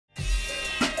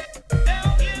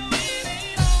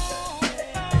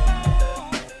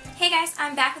guys,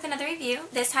 I'm back with another review.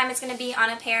 This time it's going to be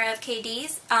on a pair of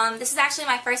KDs. This is actually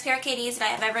my first pair of KDs that I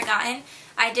have ever gotten.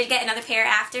 I did get another pair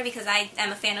after because I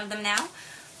am a fan of them now.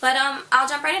 But I'll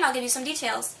jump right in. I'll give you some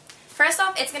details. First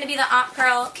off, it's going to be the Aunt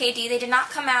Pearl KD. They did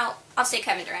not come out, I'll say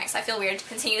Kevin Durant's. I feel weird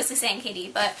continuously saying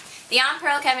KD, but the Aunt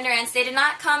Pearl Kevin Durant's, they did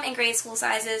not come in grade school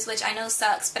sizes, which I know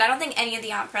sucks, but I don't think any of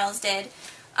the Aunt Pearls did.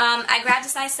 I grabbed a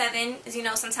size 7. As you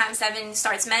know, sometimes 7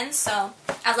 starts men's, so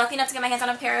I was lucky enough to get my hands on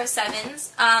a pair of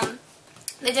 7s.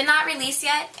 They did not release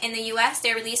yet in the US.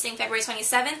 They're releasing February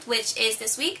 27th, which is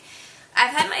this week.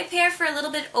 I've had my pair for a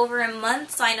little bit over a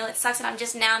month, so I know it sucks that I'm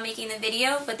just now making the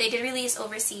video, but they did release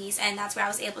overseas, and that's where I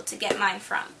was able to get mine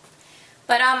from.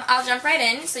 But I'll jump right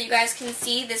in so you guys can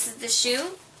see this is the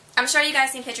shoe. I'm sure you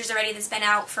guys seen pictures already. This has been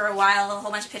out for a while, a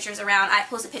whole bunch of pictures around. I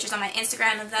posted pictures on my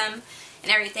Instagram of them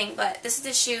and everything, but this is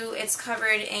the shoe. It's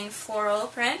covered in floral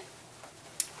print,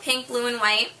 pink, blue, and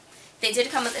white. They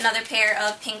did come with another pair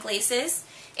of pink laces.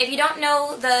 If you don't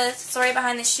know the story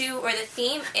behind the shoe or the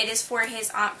theme, it is for his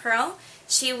Aunt Pearl.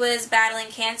 She was battling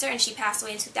cancer and she passed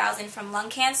away in 2000 from lung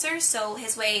cancer, so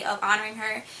his way of honoring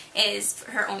her is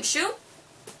her own shoe.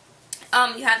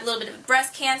 You have a little bit of a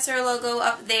breast cancer logo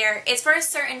up there. It's for a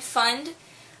certain fund.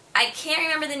 I can't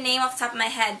remember the name off the top of my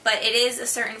head, but it is a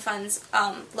certain fund's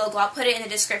logo. I'll put it in the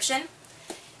description.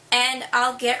 And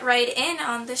I'll get right in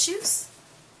on the shoes.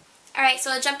 Alright,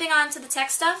 so jumping on to the tech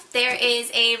stuff, there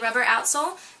is a rubber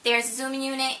outsole, there's a zoom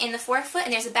unit in the forefoot,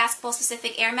 and there's a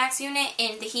basketball-specific Air Max unit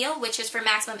in the heel, which is for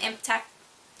maximum impact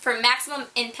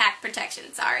protection.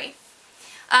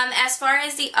 As far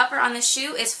as the upper on the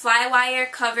shoe is flywire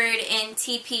covered in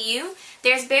TPU.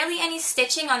 There's barely any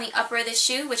stitching on the upper of the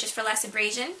shoe, which is for less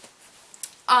abrasion.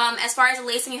 As far as the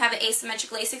lacing, you have an asymmetric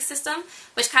lacing system,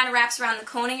 which kind of wraps around the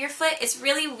cone of your foot. It's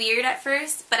really weird at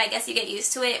first, but I guess you get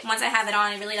used to it. Once I have it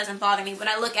on, it really doesn't bother me. When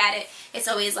I look at it, it's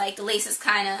always like the laces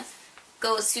kind of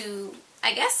go to,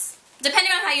 I guess,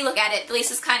 depending on how you look at it, the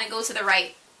laces kind of go to the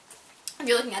right if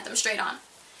you're looking at them straight on.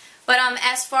 But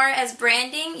as far as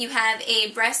branding, you have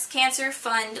a Breast Cancer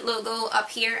Fund logo up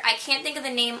here. I can't think of the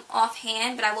name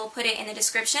offhand, but I will put it in the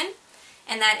description.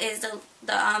 And that is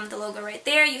the logo right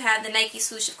there. You have the Nike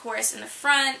swoosh, of course, in the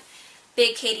front.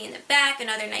 Big Katie in the back.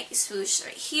 Another Nike swoosh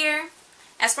right here.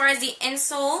 As far as the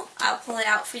insole, I'll pull it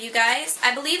out for you guys.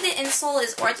 I believe the insole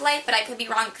is Ortholite, but I could be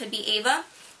wrong. It could be Ava.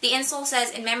 The insole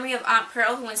says, "In memory of Aunt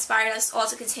Pearl, who inspired us all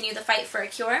to continue the fight for a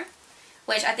cure,"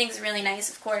 which I think is really nice,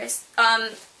 of course.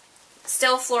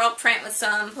 Still floral print with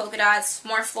some polka dots,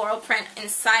 more floral print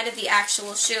inside of the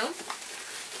actual shoe.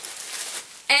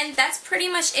 And that's pretty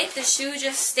much it. The shoe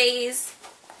just stays,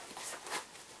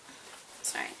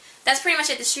 that's pretty much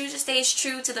it. The shoe just stays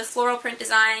true to the floral print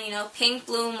design, you know, pink,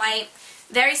 blue, and white.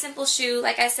 Very simple shoe.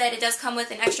 Like I said, it does come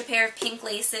with an extra pair of pink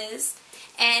laces.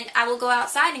 And I will go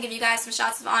outside and give you guys some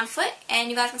shots of on foot, and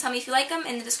you guys can tell me if you like them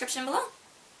in the description below.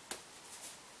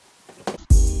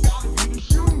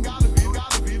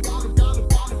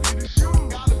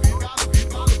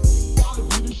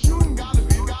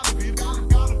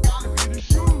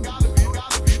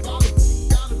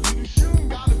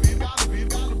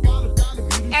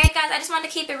 I just wanted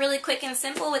to keep it really quick and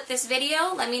simple with this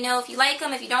video. Let me know if you like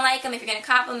them, if you don't like them, if you're going to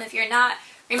cop them, if you're not.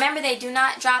 Remember, they do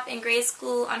not drop in grade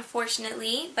school,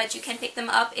 unfortunately, but you can pick them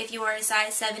up if you are a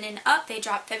size 7 and up. They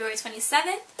drop February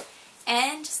 27th,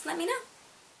 and just let me know.